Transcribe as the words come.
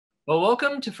Well,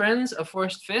 welcome to Friends of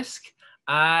Forest Fisk.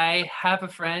 I have a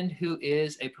friend who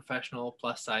is a professional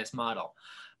plus size model.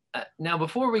 Now,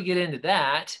 before we get into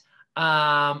that,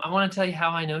 I want to tell you how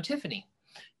I know Tiffany.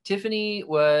 Tiffany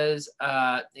is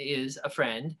a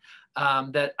friend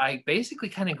that I basically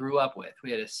kind of grew up with.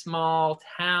 We had a small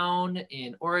town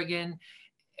in Oregon.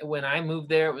 When I moved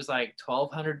there, it was like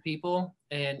 1,200 people,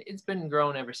 and it's been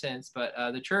grown ever since. But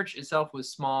the church itself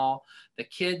was small. The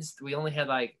kids, we only had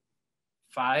like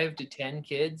 5 to 10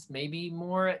 kids, maybe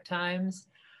more at times.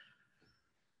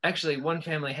 Actually, one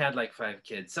family had like 5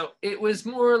 kids, so it was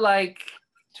more like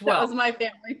 12. That was my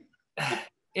family.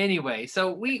 Anyway,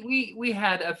 so we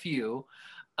had a few,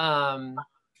 and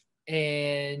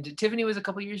Tiffany was a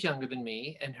couple years younger than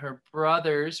me, and her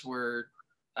brothers were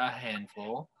a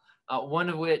handful. One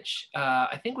of which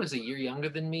I think was a year younger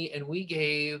than me, and we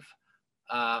gave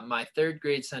my third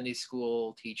grade Sunday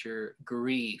school teacher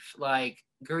grief, like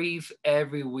grief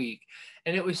every week.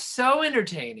 And it was so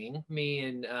entertaining, me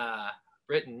and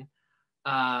Britton.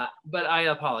 But I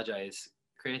apologize,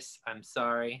 Chris. I'm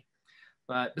sorry.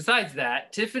 But besides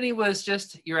that, Tiffany was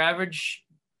just your average,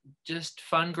 just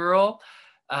fun girl.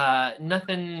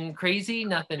 Nothing crazy,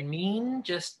 nothing mean.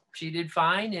 Just she did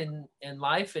fine in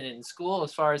life and in school,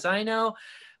 as far as I know,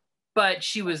 but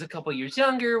she was a couple years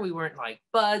younger. We weren't like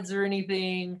buds or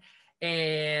anything.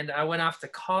 And I went off to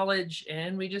college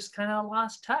and we just kind of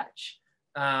lost touch.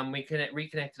 We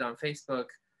reconnected on Facebook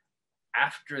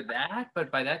after that,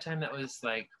 but by that time, that was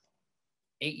like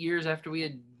 8 years after we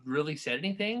had really said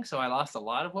anything. So I lost a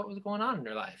lot of what was going on in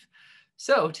her life.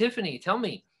 So, Tiffany, tell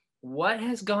me, what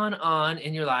has gone on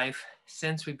in your life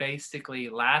since we basically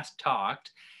last talked?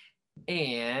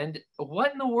 And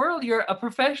what in the world? You're a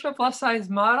professional plus size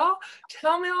model?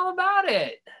 Tell me all about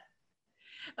it.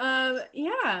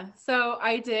 Yeah, so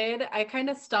I kind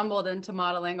of stumbled into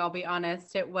modeling, I'll be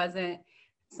honest. It wasn't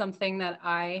something that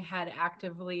I had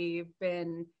actively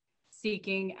been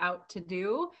seeking out to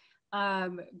do.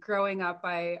 Growing up,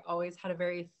 I always had a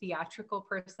very theatrical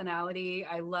personality.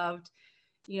 I loved,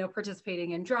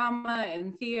 participating in drama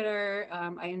and theater.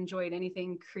 I enjoyed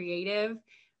anything creative.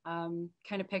 Kind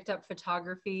of picked up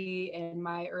photography in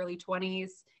my early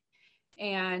 20s.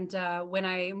 And when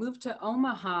I moved to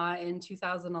Omaha in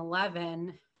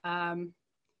 2011,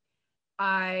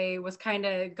 I was kind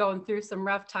of going through some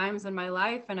rough times in my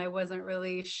life, and I wasn't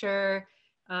really sure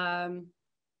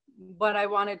what I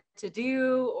wanted to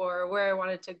do or where I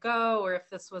wanted to go, or if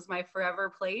this was my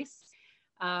forever place.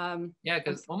 Yeah,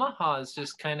 because Omaha is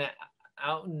just kind of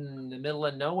out in the middle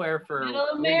of nowhere for Middle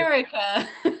America.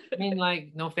 I mean,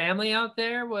 like, no family out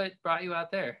there? What brought you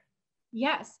out there?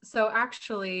 Yes. So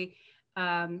actually,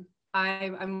 I'm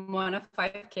one of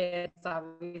 5 kids.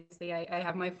 Obviously, I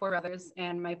have my 4 brothers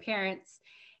and my parents.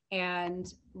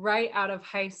 And right out of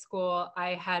high school,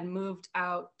 I had moved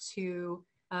out to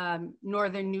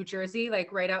northern New Jersey,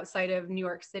 like right outside of New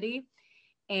York City.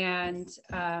 And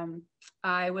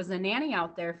I was a nanny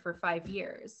out there for 5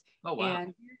 years. Oh, wow.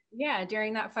 And yeah,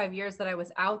 during that 5 years that I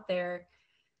was out there,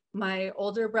 my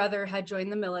older brother had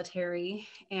joined the military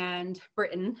and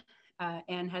Britain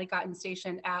and had gotten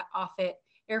stationed at Offutt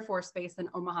Air Force Base in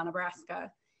Omaha,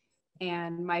 Nebraska.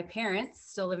 And my parents,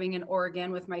 still living in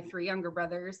Oregon with my 3 younger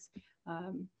brothers,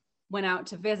 went out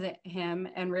to visit him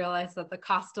and realized that the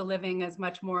cost of living is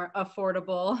much more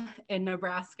affordable in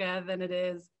Nebraska than it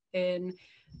is in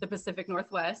the Pacific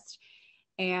Northwest.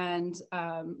 And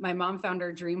my mom found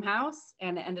her dream house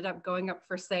and it ended up going up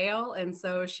for sale. And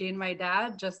so she and my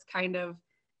dad just kind of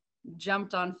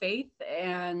jumped on faith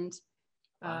and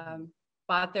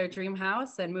bought their dream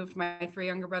house and moved my 3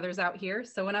 younger brothers out here.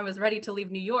 So when I was ready to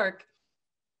leave New York,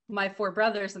 my 4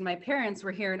 brothers and my parents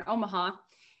were here in Omaha.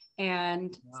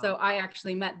 And so I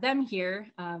actually met them here.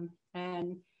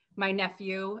 And my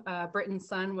nephew, Britton's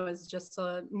son, was just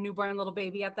a newborn little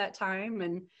baby at that time.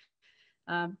 And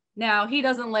now he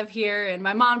doesn't live here and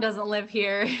my mom doesn't live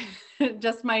here.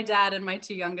 Just my dad and my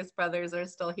 2 youngest brothers are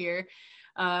still here.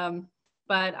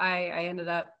 But I ended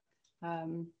up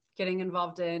getting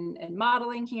involved in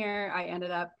modeling here. I ended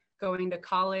up going to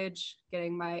college,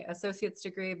 getting my associate's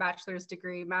degree, bachelor's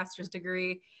degree, master's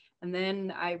degree. And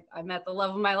then I met the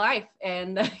love of my life,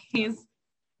 and he's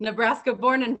Nebraska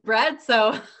born and bred.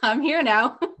 So I'm here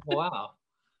now. Wow.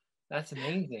 That's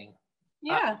amazing.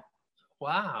 Yeah.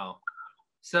 Wow.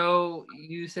 So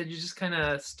you said you just kind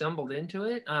of stumbled into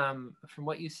it. From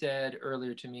what you said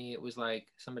earlier to me, it was like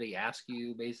somebody asked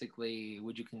you basically,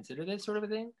 would you consider this sort of a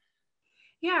thing?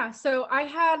 Yeah. So I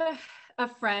had a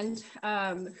friend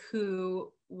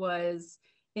who was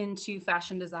into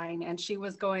fashion design, and she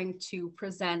was going to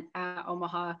present at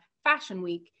Omaha Fashion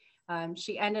Week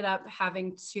She ended up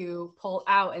having to pull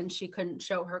out and she couldn't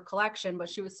show her collection, but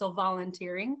she was still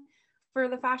volunteering for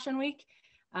the Fashion Week.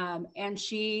 And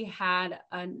she had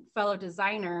a fellow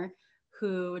designer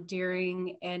who,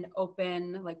 during an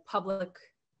open, like, public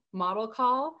model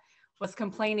call, was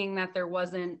complaining that there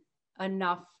wasn't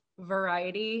enough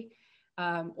variety,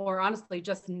 or honestly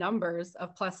just numbers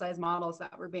of plus size models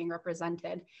that were being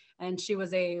represented. And she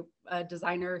was a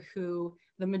designer who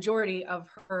the majority of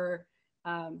her,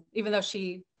 even though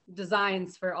she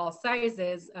designs for all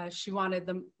sizes, she wanted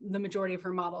the majority of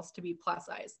her models to be plus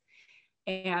size.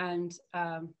 And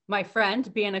my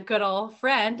friend, being a good old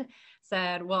friend,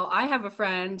 said, well, I have a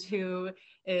friend who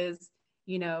is,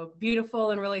 you know,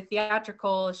 beautiful and really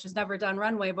theatrical. She's never done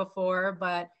runway before,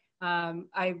 but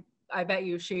I bet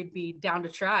you she'd be down to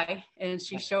try. And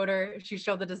she showed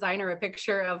the designer a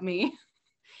picture of me.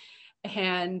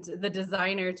 And the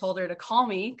designer told her to call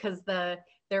me because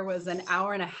there was an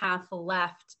hour and a half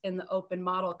left in the open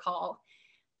model call.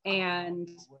 And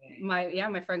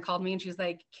my friend called me and she's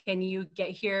like, can you get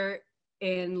here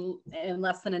in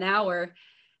less than an hour?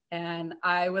 And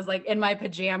I was like in my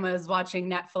pajamas watching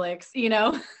Netflix, you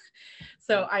know?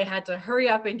 So I had to hurry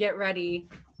up and get ready.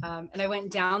 And I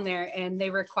went down there, and they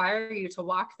require you to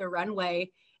walk the runway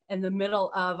in the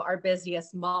middle of our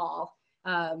busiest mall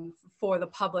for the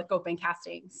public open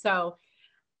casting. So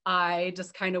I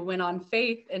just kind of went on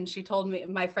faith, and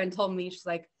my friend told me, she's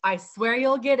like, I swear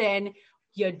you'll get in.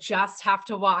 You just have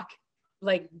to walk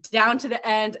like down to the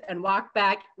end and walk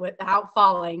back without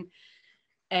falling.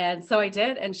 And so I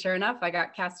did. And sure enough, I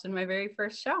got cast in my very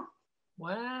first show.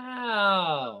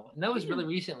 Wow. And that was really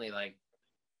recently, like.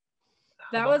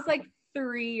 That was like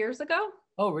 3 years ago.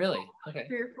 Oh, really? Okay.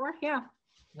 3 or 4, yeah.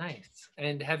 Nice.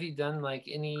 And have you done like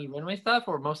any runway stuff,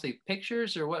 or mostly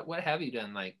pictures, or what have you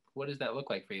done? Like, what does that look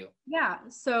like for you? Yeah.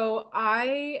 So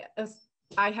I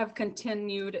have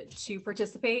continued to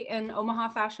participate in Omaha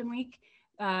Fashion Week.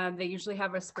 They usually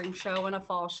have a spring show and a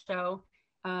fall show.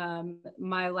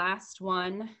 My last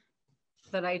one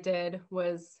that I did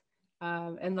was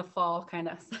in the fall, kind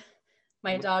of.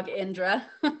 My dog Indra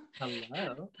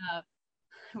Hello.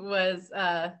 was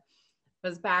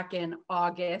back in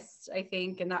August, I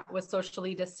think, and that was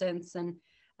socially distanced. And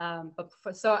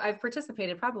so I've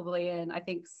participated probably in, I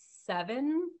think,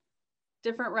 7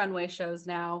 different runway shows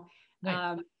now.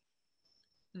 Nice.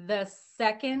 The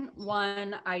second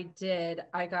one I did,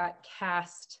 I got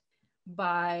cast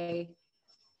by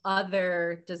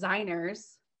other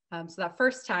designers. So that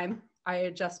first time I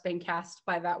had just been cast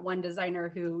by that one designer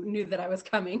who knew that I was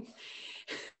coming.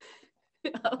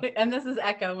 And this is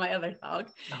Echo, my other dog.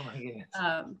 Oh my goodness.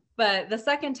 But the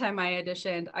second time I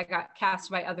auditioned, I got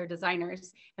cast by other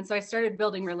designers. And so I started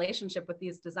building relationship with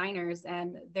these designers.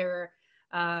 And there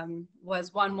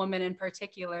was one woman in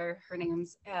particular, her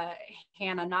name's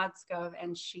Hanna,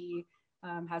 and she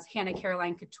has Hanna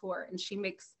Caroline Couture, and she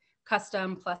makes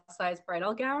custom plus size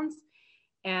bridal gowns.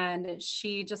 And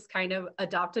she just kind of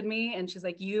adopted me, and she's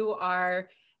like, you are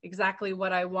exactly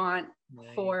what I want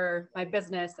for my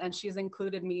business. And she's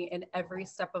included me in every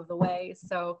step of the way.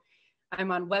 So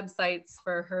I'm on websites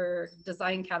for her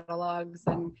design catalogs,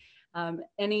 and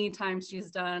anytime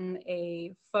she's done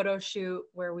a photo shoot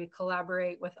where we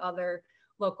collaborate with other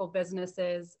local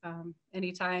businesses,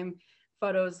 anytime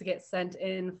photos get sent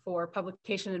in for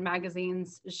publication in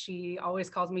magazines, she always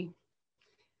calls me.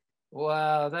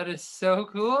 Wow, that is so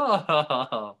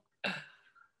cool.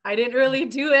 I didn't really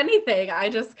do anything. I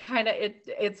just kind of,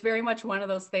 it's very much one of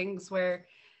those things where,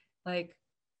 like,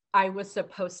 I was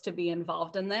supposed to be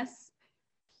involved in this.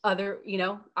 I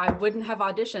wouldn't have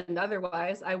auditioned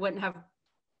otherwise. I wouldn't have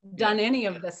done any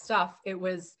of this stuff. It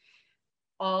was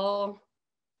all,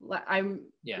 I'm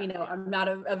not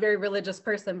a very religious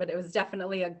person, but it was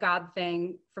definitely a God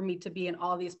thing for me to be in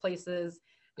all these places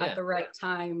at the right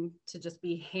time, to just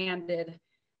be handed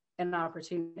an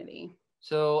opportunity.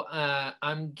 So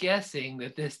I'm guessing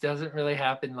that this doesn't really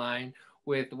have in line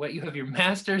with what you have your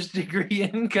master's degree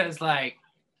in, because like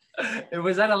it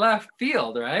was at a left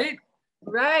field, right?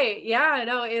 Right. Yeah,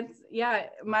 no,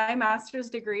 my master's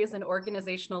degree is in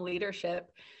organizational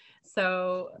leadership.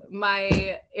 So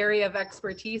my area of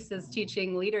expertise is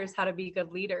teaching leaders how to be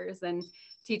good leaders, and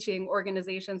teaching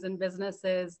organizations and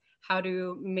businesses how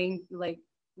to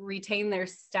retain their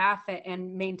staff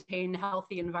and maintain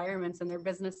healthy environments in their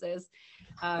businesses.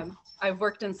 I've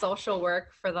worked in social work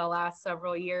for the last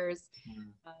several years,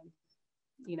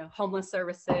 homeless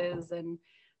services and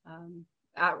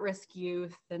at-risk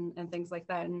youth and things like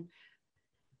that. And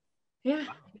yeah,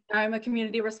 I'm a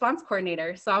community response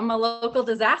coordinator. So I'm a local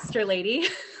disaster lady.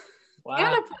 Wow.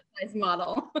 And a plus size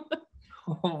model.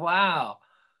 Wow.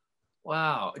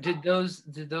 Wow. Did those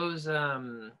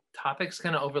topics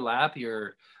kind of overlap?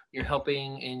 Your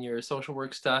helping in your social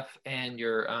work stuff and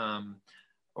your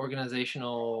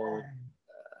organizational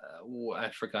I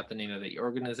forgot the name of it. Your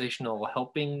organizational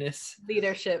helpingness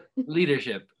Leadership.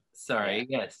 leadership. Yeah. Sorry.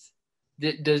 Yes.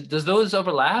 Does those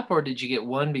overlap, or did you get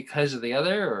one because of the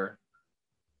other, or?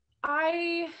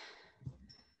 I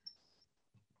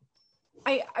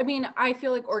I mean, I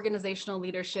feel like organizational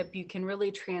leadership you can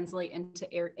really translate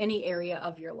into any area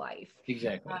of your life. Uh,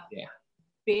 Exactly. Yeah.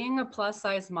 Being a plus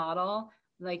size model,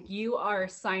 like you are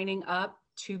signing up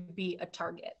to be a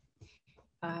target.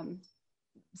 Um,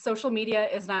 Social media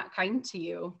is not kind to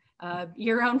you.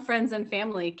 Your own friends and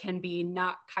family can be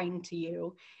not kind to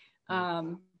you.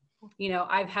 Um,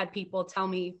 I've had people tell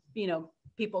me,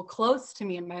 people close to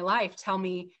me in my life tell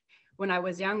me when I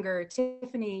was younger,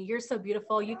 Tiffany, you're so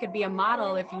beautiful. You could be a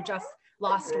model if you just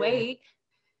lost weight.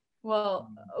 Well,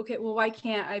 okay, well, why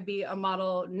can't I be a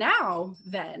model now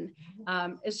then?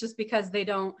 It's just because they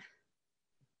don't,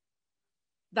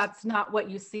 that's not what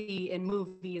you see in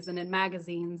movies and in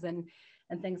magazines and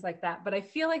things like that. But I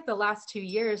feel like the last 2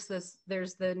 years, the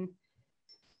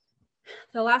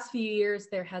last few years,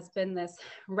 there has been this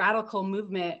radical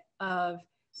movement of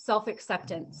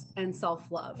self-acceptance and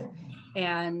self-love.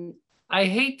 And I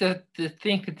hate to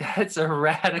think that that's a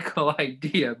radical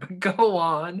idea, but go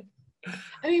on.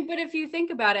 I mean, but if you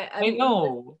think about it, I I mean,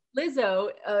 know.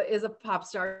 Lizzo is a pop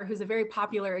star who's a very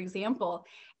popular example,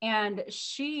 and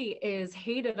she is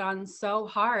hated on so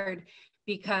hard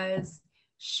because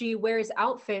she wears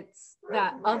outfits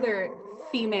that other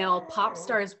female pop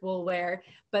stars will wear,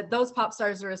 but those pop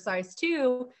stars are a size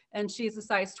 2 and she's a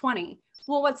size 20.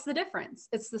 Well, what's the difference?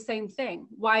 It's the same thing.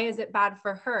 Why is it bad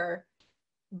for her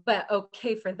but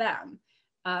okay for them?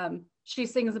 She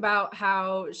sings about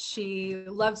how she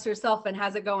loves herself and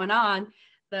has it going on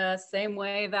the same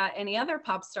way that any other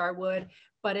pop star would,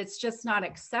 but it's just not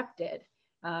accepted.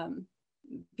 Um,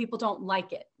 People don't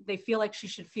like it. They feel like she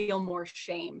should feel more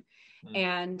shame.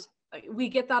 And we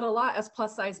get that a lot as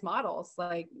plus size models.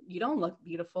 Like, you don't look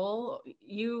beautiful.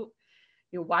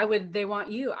 Why would they want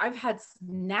you? I've had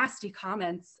nasty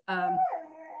comments.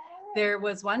 There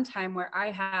was one time where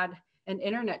I had an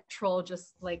internet troll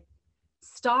just like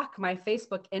stalk my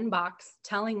Facebook inbox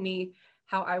telling me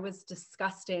how I was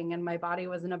disgusting and my body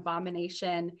was an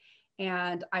abomination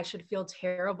and I should feel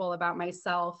terrible about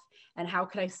myself. And how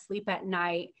could I sleep at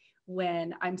night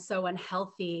when I'm so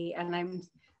unhealthy and I'm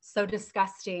so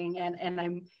disgusting, and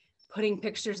I'm putting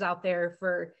pictures out there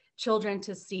for children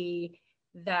to see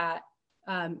that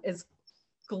is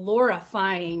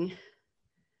glorifying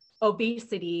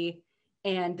obesity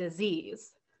and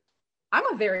disease.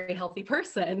 I'm a very healthy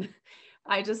person.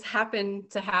 I just happen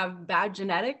to have bad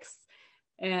genetics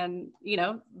and,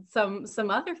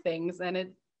 some other things. And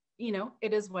it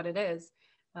is what it is.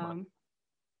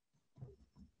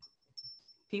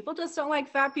 People just don't like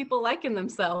fat people liking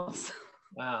themselves.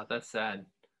 Wow, that's sad.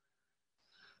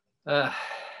 Uh,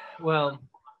 well,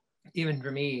 even for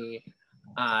me,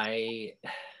 I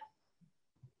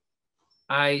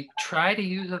I try to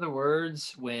use other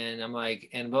words when I'm like,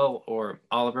 Annabelle or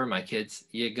Oliver, my kids,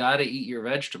 you gotta eat your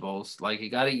vegetables. Like, you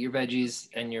gotta eat your veggies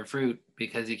and your fruit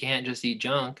because you can't just eat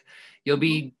junk. You'll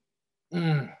be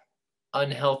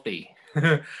unhealthy.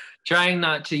 Trying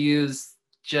not to use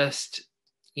just,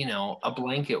 a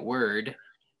blanket word,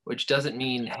 which doesn't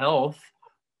mean health,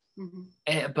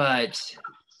 but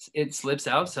it slips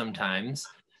out sometimes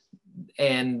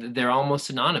and they're almost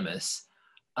synonymous.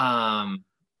 Um,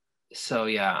 so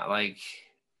yeah, like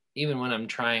even when I'm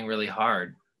trying really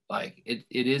hard, like it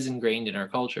is ingrained in our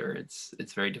culture.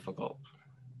 It's very difficult.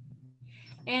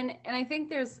 And I think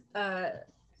there's an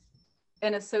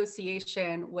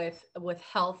association with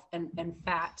health and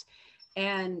fat.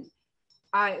 And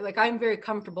I'm very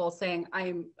comfortable saying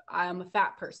I'm a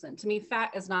fat person. To me,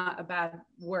 fat is not a bad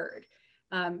word.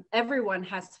 Everyone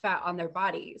has fat on their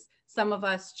bodies. Some of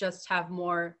us just have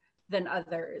more than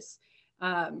others.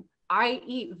 I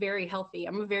eat very healthy.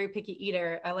 I'm a very picky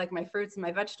eater. I like my fruits and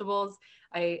my vegetables,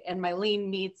 and my lean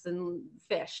meats and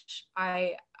fish.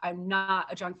 I'm not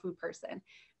a junk food person.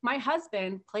 My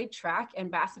husband played track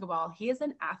and basketball. He is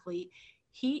an athlete.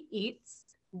 He eats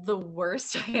the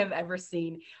worst I have ever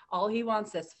seen. All he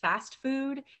wants is fast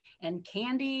food and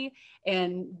candy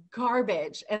and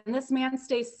garbage. And this man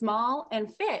stays small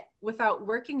and fit without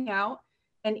working out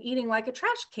and eating like a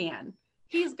trash can.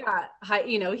 He's got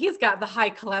he's got the high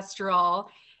cholesterol,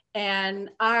 and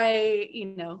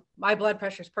my blood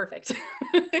pressure is perfect.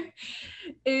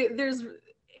 They're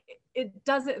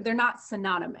not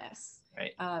synonymous.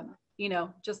 Right.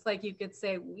 Just like you could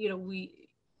say,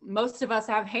 most of us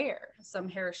have hair. Some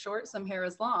hair is short, some hair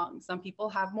is long. Some people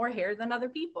have more hair than other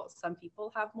people. Some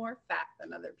people have more fat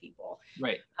than other people.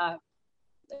 Right.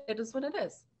 It is what it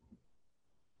is.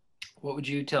 What would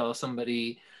you tell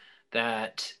somebody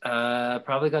that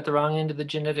probably got the wrong end of the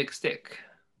genetic stick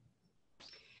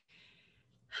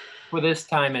for this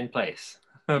time and place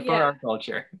for our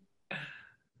culture?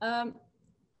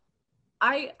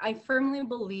 I firmly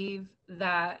believe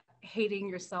that hating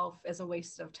yourself is a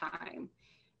waste of time.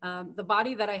 The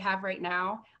body that I have right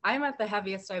now, I'm at the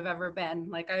heaviest I've ever been.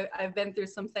 Like I've been through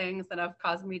some things that have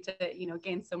caused me to,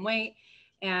 gain some weight.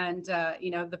 And,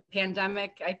 the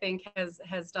pandemic, I think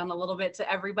has done a little bit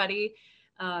to everybody.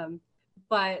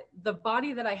 But the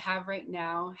body that I have right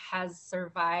now has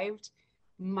survived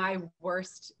my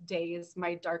worst days,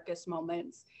 my darkest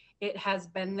moments. It has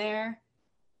been there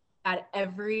at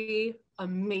every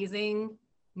amazing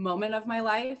moment of my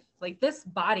life. Like this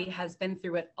body has been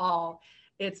through it all.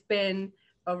 It's been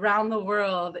around the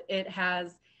world. It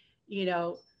has,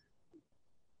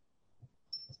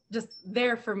 just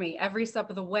there for me every step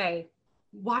of the way.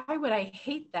 Why would I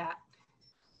hate that?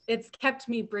 It's kept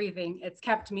me breathing. It's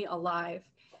kept me alive.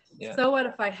 Yeah. So what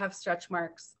if I have stretch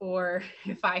marks, or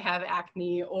if I have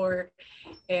acne, or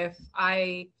if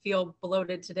I feel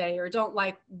bloated today, or don't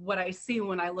like what I see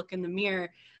when I look in the mirror?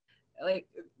 Like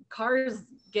cars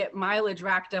get mileage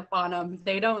racked up on them.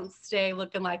 They don't stay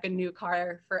looking like a new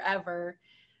car forever.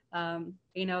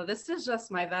 This is just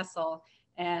my vessel,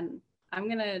 and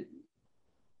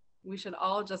we should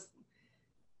all just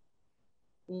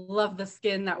love the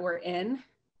skin that we're in.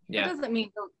 Yeah. It doesn't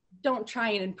mean don't try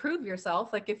and improve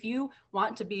yourself. Like if you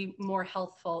want to be more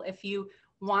healthful, if you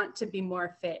want to be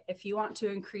more fit, if you want to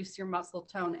increase your muscle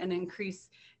tone and increase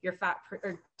your fat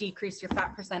or decrease your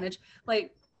fat percentage,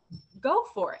 like go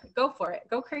for it,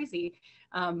 go crazy.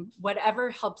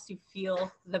 Whatever helps you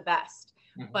feel the best.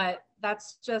 Mm-hmm. But that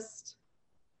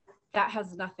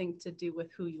has nothing to do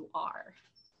with who you are.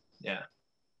 Yeah.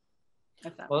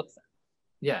 If that makes sense.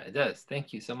 Yeah, it does.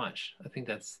 Thank you so much. I think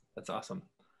that's awesome.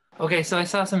 Okay, so I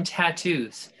saw some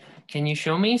tattoos. Can you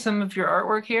show me some of your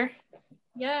artwork here?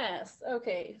 Yes.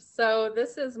 Okay. So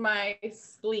this is my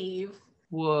sleeve.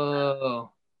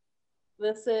 Whoa.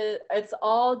 It's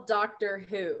all Doctor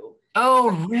Who.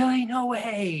 Oh, really? No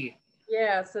way.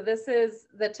 Yeah. So this is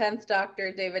the 10th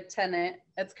Doctor, David Tennant.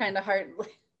 It's kind of hard.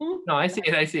 No, I see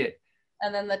it.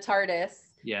 And then the TARDIS.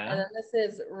 Yeah. And then this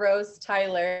is Rose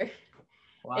Tyler.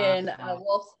 Wow. In a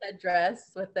wolf's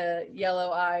headdress with the yellow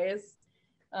eyes.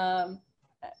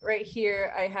 Right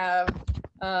here, I have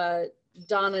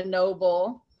Donna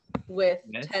Noble with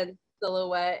 10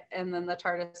 silhouette, and then the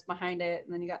TARDIS behind it,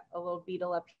 and then you got a little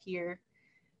beetle up here.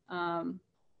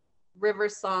 River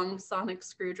Song Sonic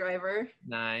Screwdriver.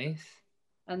 Nice.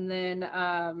 And then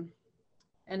an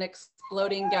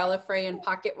exploding Gallifreyan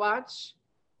pocket watch.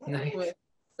 Nice. With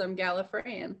some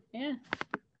Gallifreyan. Yeah.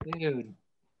 Dude,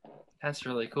 that's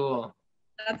really cool.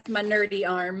 That's my nerdy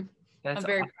arm. I'm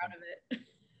very proud of it.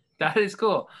 That is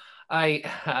cool.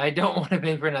 I don't want to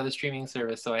pay for another streaming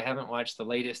service, so I haven't watched the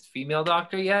latest female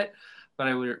Doctor yet, but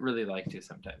I would really like to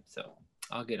sometime. So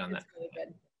I'll get on that. Really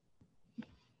good.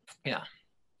 Yeah.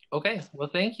 Okay. Well,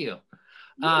 thank you.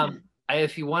 Yeah.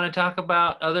 If you want to talk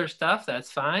about other stuff,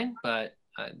 that's fine. But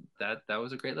that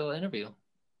was a great little interview.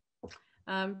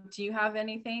 Do you have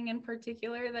anything in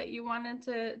particular that you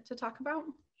wanted to talk about?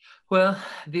 Well,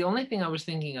 the only thing I was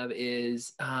thinking of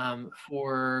is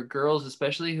for girls,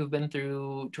 especially who've been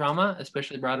through trauma,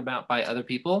 especially brought about by other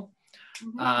people,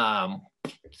 mm-hmm.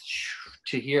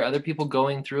 To hear other people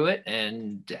going through it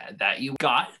and that you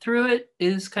got through it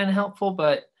is kind of helpful.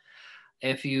 But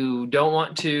if you don't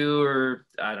want to, or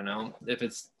I don't know, if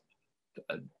it's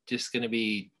just going to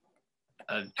be...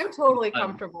 I'm totally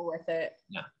comfortable with it.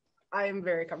 Yeah. I'm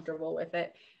very comfortable with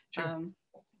it. Sure.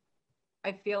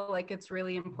 I feel like it's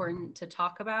really important to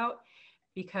talk about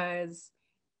because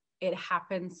it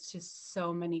happens to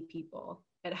so many people.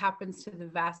 It happens to the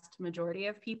vast majority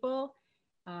of people,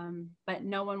 but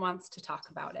no one wants to talk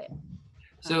about it.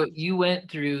 So you went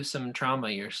through some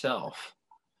trauma yourself.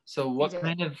 So what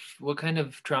kind of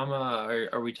trauma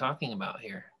are we talking about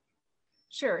here?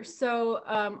 Sure. So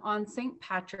on St.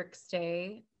 Patrick's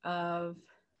Day of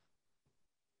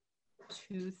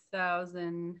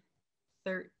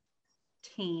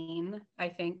 2013, I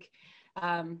think,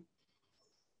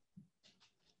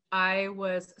 I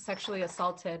was sexually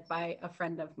assaulted by a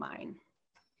friend of mine.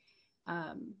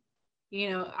 I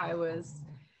was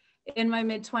in my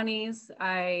mid-20s.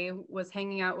 I was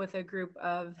hanging out with a group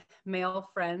of male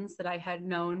friends that I had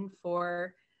known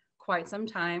for quite some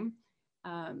time.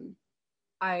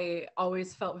 I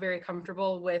always felt very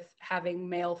comfortable with having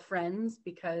male friends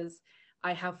because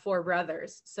I have 4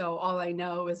 brothers. So all I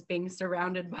know is being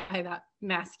surrounded by that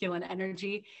masculine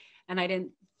energy. And I didn't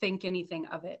think anything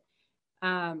of it.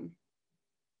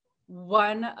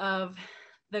 One of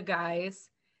the guys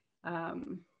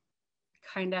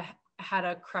kind of had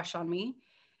a crush on me,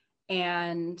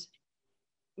 and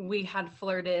we had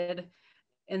flirted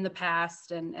in the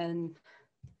past, and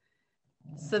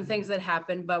some things that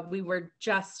happened, but we were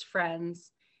just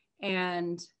friends.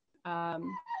 And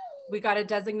we got a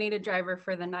designated driver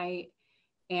for the night,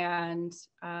 and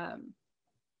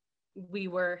we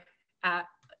were at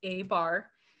a bar,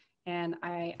 and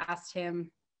I asked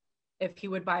him if he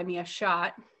would buy me a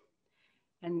shot.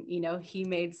 And, you know, he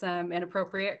made some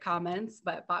inappropriate comments,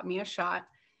 but bought me a shot,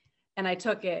 and I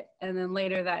took it. And then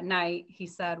later that night, he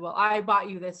said, well, I bought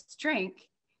you this drink,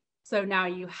 so now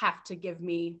you have to give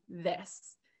me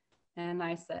this. And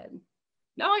I said,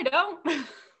 no, I don't.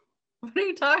 What are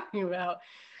you talking about?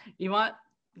 You want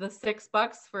the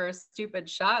 $6 for a stupid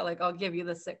shot? Like, I'll give you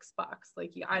the $6.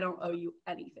 Like, I don't owe you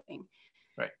anything.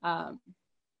 Right.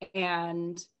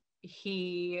 And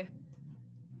he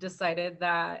decided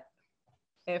that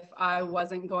if I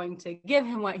wasn't going to give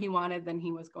him what he wanted, then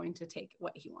he was going to take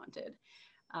what he wanted.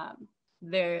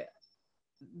 There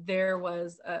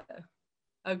was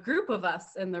a group of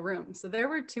us in the room. So there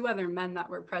were 2 other men that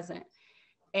were present.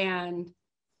 And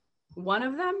one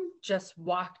of them just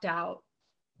walked out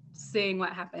seeing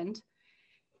what happened.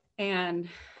 And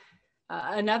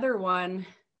another one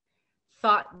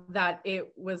thought that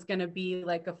it was going to be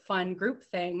like a fun group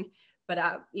thing. But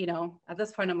at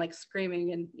this point, I'm like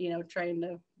screaming and, trying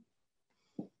to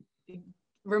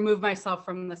remove myself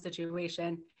from the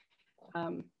situation.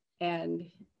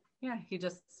 And yeah, he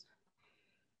just,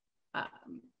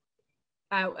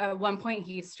 at one point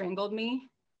he strangled me,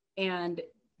 and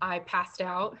I passed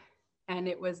out, and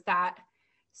it was that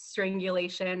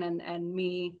strangulation and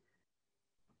me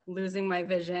losing my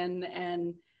vision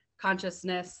and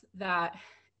consciousness that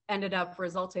ended up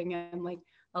resulting in like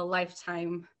a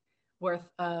lifetime worth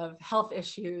of health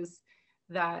issues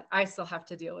that I still have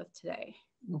to deal with today.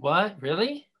 What?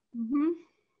 Really? Mm-hmm.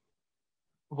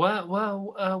 What,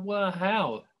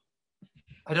 how?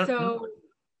 I don't know.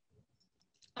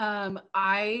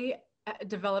 I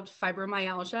developed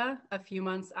fibromyalgia a few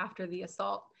months after the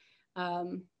assault.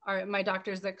 My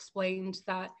doctors explained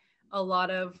that a lot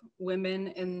of women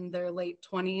in their late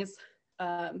 20s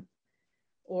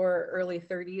or early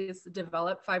 30s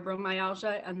develop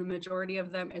fibromyalgia, and the majority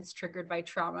of them, it's triggered by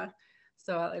trauma.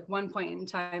 So at like one point in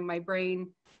time, my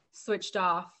brain switched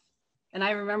off, and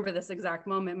I remember this exact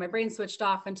moment. My brain switched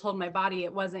off and told my body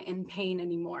it wasn't in pain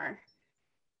anymore.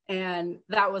 And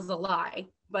that was a lie.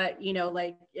 But,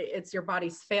 like it's your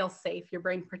body's fail safe. Your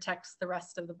brain protects the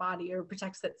rest of the body, or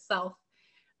protects itself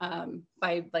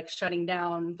by like shutting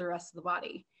down the rest of the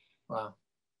body. Wow.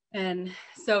 And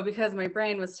so because my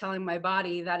brain was telling my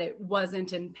body that it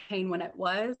wasn't in pain when it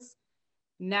was,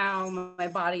 now my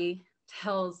brain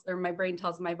tells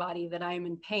my body that I'm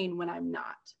in pain when I'm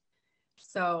not.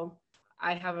 So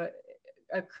I have a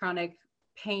chronic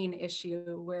pain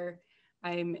issue where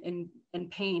I'm in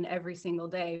pain every single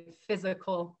day,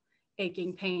 physical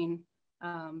aching pain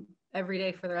every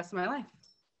day for the rest of my life.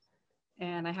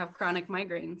 And I have chronic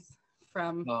migraines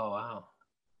from. Oh, wow.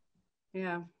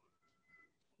 Yeah.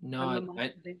 No, I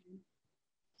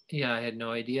had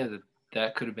no idea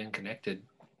that could have been connected.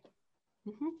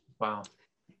 Mm-hmm. Wow.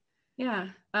 Yeah.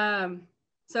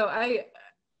 So I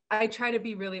try to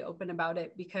be really open about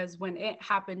it, because when it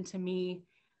happened to me,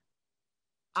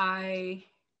 I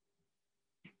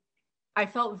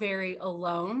felt very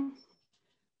alone.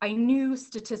 I knew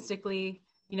statistically,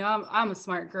 I'm a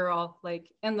smart girl.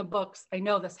 Like in the books, I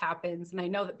know this happens, and I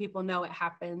know that people know it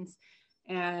happens,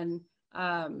 and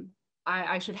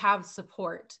I should have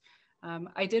support.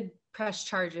 I did press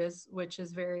charges, which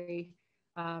is very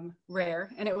rare,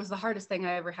 and it was the hardest thing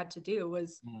I ever had to do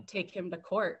was take him to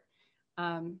court.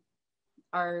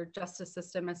 Our justice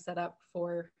system is set up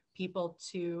for people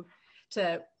to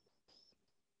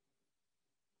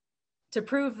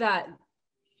prove that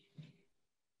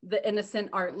the innocent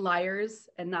aren't liars,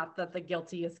 and not that the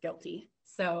guilty is guilty.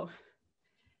 So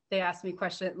they asked me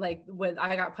questions, like when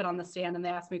I got put on the stand, and they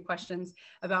asked me questions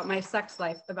about my sex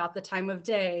life, about the time of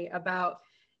day, about,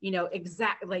 the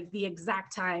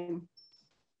exact time,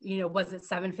 was it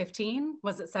 7:15?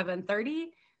 Was it 7:30?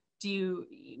 Do you,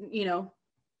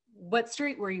 what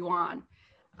street were you on?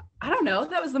 I don't know.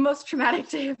 That was the most traumatic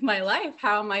day of my life.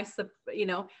 How am I,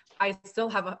 I still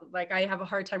have I have a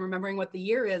hard time remembering what the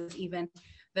year is even.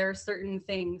 There are certain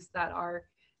things that are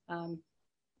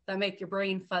make your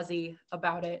brain fuzzy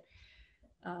about it.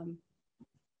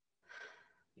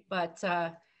 But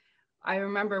I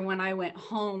remember when I went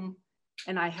home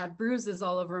and I had bruises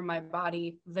all over my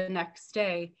body the next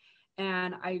day,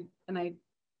 and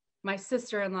my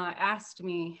sister-in-law asked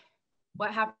me,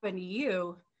 "What happened to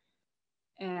you?"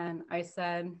 And I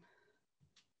said,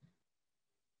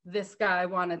 "This guy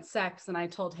wanted sex and I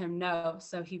told him no,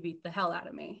 so he beat the hell out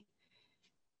of me."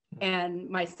 And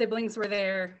my siblings were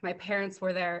there, my parents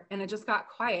were there, and it just got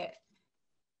quiet.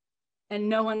 And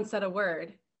no one said a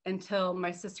word until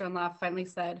my sister-in-law finally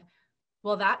said,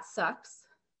 "Well, that sucks."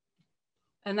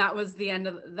 And that was the end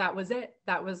of, that was it.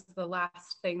 That was the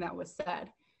last thing that was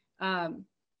said. And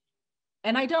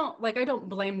I don't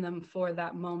blame them for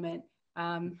that moment.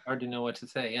 Hard to know what to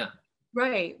say. Yeah.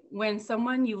 Right. When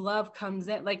someone you love comes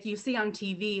in, like you see on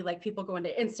TV, like people go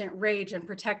into instant rage and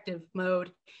protective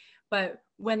mode. But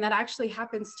when that actually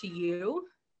happens to you,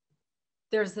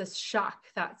 there's this shock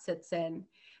that sits in.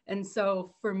 And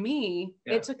so for me,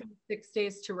 it took 6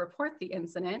 days to report the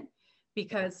incident,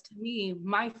 because to me,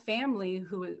 my family,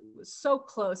 who was so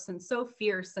close and so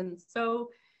fierce and so,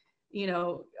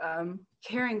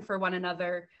 caring for one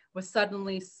another, was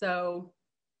suddenly so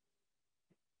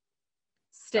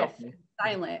stiff and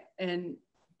silent.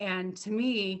 And to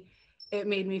me, it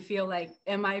made me feel like,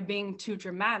 am I being too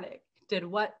dramatic? Did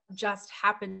what just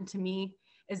happened to me,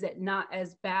 is it not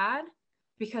as bad?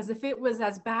 Because if it was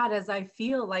as bad as I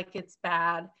feel like it's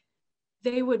bad,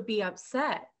 they would be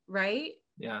upset, right?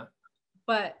 Yeah.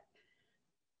 But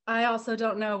I also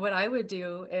don't know what I would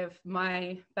do if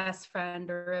my best friend,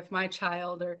 or if my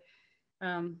child, or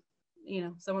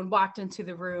someone walked into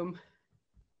the room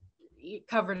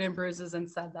covered in bruises and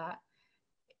said that.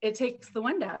 It takes the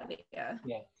wind out of you.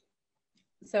 Yeah.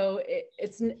 So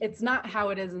it's not how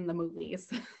it is in the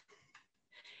movies.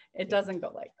 It doesn't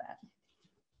go like that.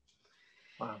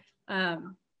 Wow.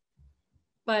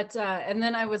 But and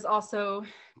then I was also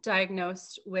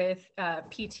diagnosed with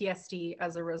PTSD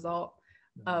as a result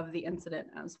of the incident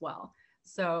as well.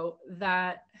 So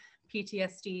that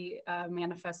PTSD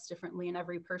manifests differently in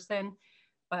every person,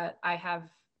 but I have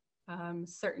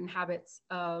certain habits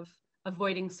of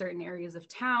avoiding certain areas of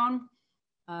town.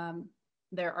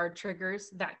 There are triggers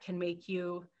that can make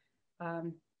you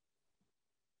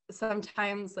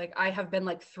sometimes, like, I have been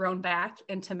like thrown back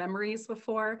into memories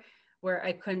before where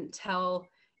I couldn't tell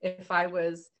if I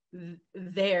was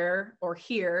there or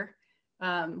here,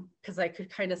 because I could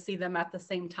kind of see them at the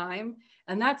same time.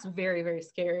 And that's very, very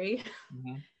scary.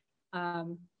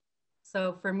 Mm-hmm.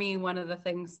 So for me, one of the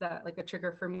things that, like, a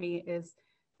trigger for me is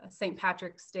St.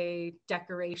 Patrick's Day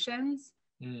decorations,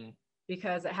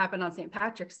 because it happened on St.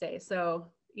 Patrick's Day.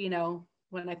 So,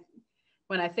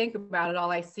 when I think about it,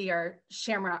 all I see are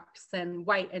shamrocks and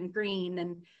white and green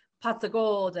and pots of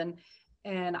gold.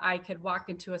 And I could walk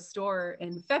into a store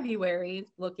in February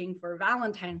looking for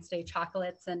Valentine's Day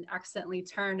chocolates and accidentally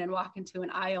turn and walk into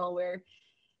an aisle where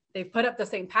they've put up the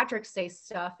St. Patrick's Day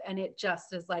stuff, and it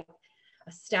just is like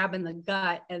a stab in the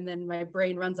gut. And then my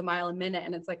brain runs a mile a minute,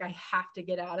 and it's like, I have to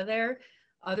get out of there.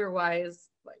 Otherwise,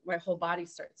 like, my whole body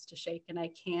starts to shake and I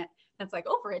can't. And it's like,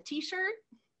 over a t-shirt?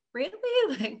 Really?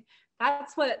 Like,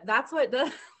 that's what that's what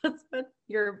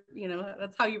you're,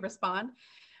 that's how you respond.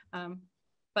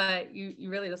 But you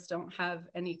really just don't have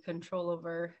any control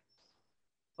over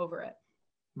it.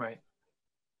 Right.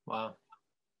 Wow.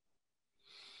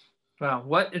 Wow.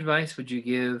 What advice would you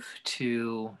give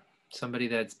to somebody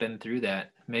that's been through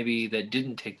that, maybe that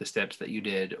didn't take the steps that you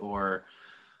did, or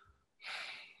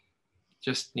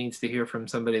just needs to hear from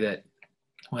somebody that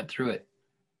went through it?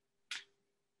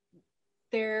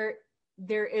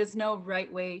 There is no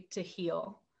right way to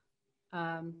heal.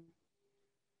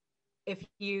 If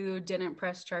you didn't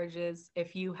press charges,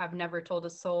 if you have never told a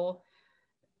soul,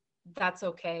 that's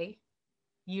okay.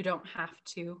 You don't have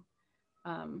to.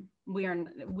 We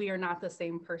are not the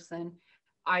same person.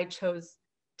 I chose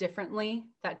differently.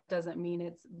 That doesn't mean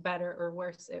it's better or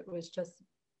worse. It was just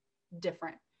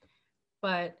different.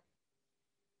 But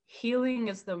healing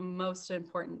is the most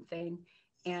important thing.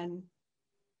 And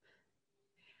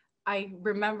I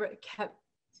remember kept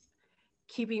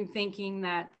thinking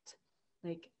that,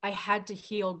 like, I had to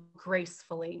heal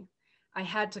gracefully. I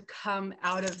had to come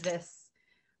out of this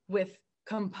with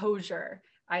composure.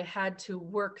 I had to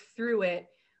work through it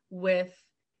with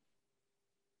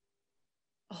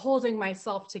holding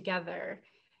myself together.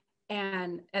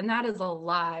 And that is a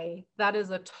lie. That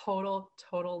is a total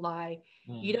lie.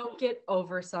 You don't get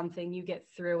over something, you get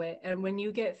through it. And when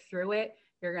you get through it,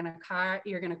 you're going to cry,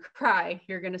 you're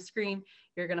going to scream,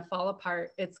 you're going to fall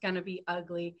apart. It's going to be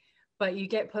ugly, but you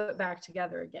get put back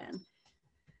together again.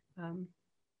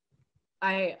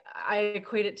 I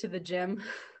equate it to the gym.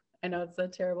 I know it's a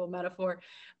terrible metaphor,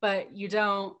 but you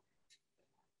don't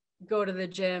go to the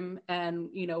gym and,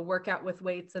 you know, work out with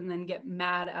weights and then get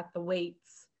mad at the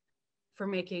weights for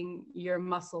making your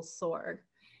muscles sore.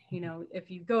 You know, if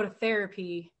you go to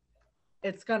therapy,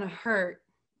 it's going to hurt,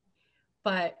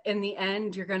 but in the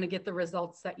end, you're going to get the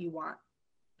results that you want.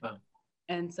 Wow.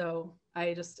 And so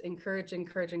I just encourage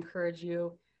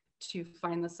you to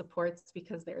find the supports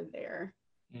because they're there.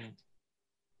 Mm.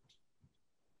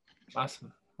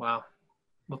 Awesome. Wow.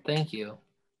 Well, thank you.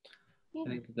 Yeah. I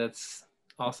think that's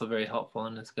also very helpful,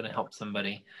 and it's going to help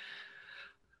somebody.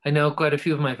 I know quite a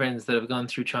few of my friends that have gone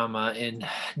through trauma in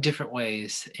different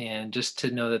ways, and just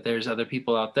to know that there's other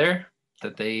people out there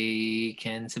that they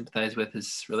can sympathize with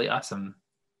is really awesome.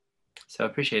 So I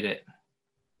appreciate it.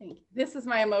 Thank you. This is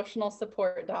my emotional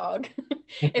support dog.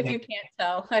 If you can't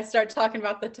tell, I start talking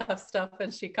about the tough stuff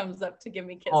and she comes up to give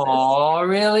me kisses. Oh,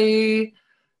 really?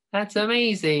 That's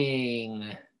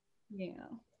amazing. Yeah.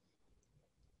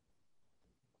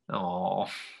 Oh.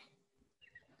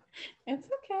 It's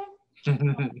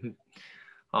okay.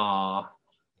 Aw.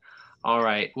 All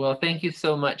right. Well, thank you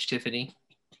so much, Tiffany.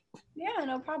 Yeah,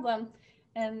 no problem.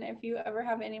 And if you ever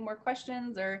have any more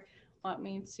questions or want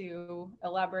me to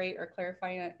elaborate or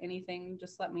clarify anything,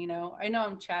 just let me know. I know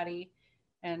I'm chatty,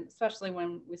 and especially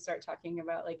when we start talking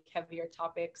about like heavier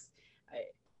topics,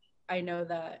 I know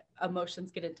that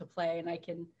emotions get into play and I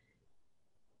can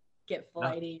get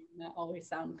flighty and not always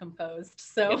sound composed.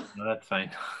 So yeah, no, that's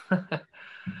fine.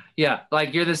 Yeah,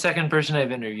 like you're the second person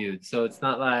I've interviewed, so it's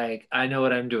not like I know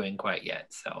what I'm doing quite yet.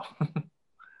 So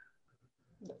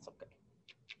that's okay.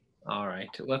 all right.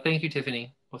 Well, thank you,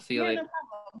 Tiffany. We'll see you later. No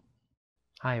problem.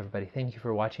 Hi, everybody. Thank you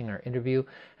for watching our interview.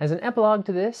 As an epilogue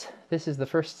to this, this is the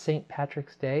first St.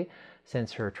 Patrick's Day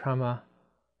since her trauma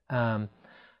and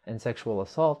sexual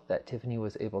assault that Tiffany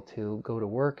was able to go to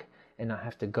work and not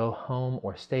have to go home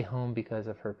or stay home because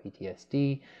of her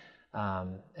PTSD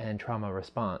and trauma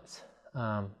response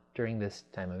during this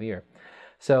time of year.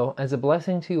 So as a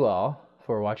blessing to you all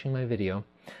for watching my video,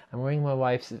 I'm wearing my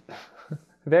wife's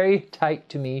very tight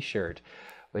to me shirt,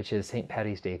 which is St.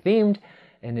 Patty's Day themed,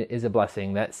 and it is a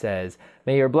blessing that says,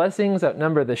 "May your blessings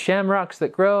outnumber the shamrocks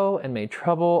that grow, and may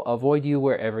trouble avoid you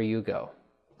wherever you go."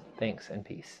 Thanks and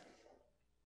peace.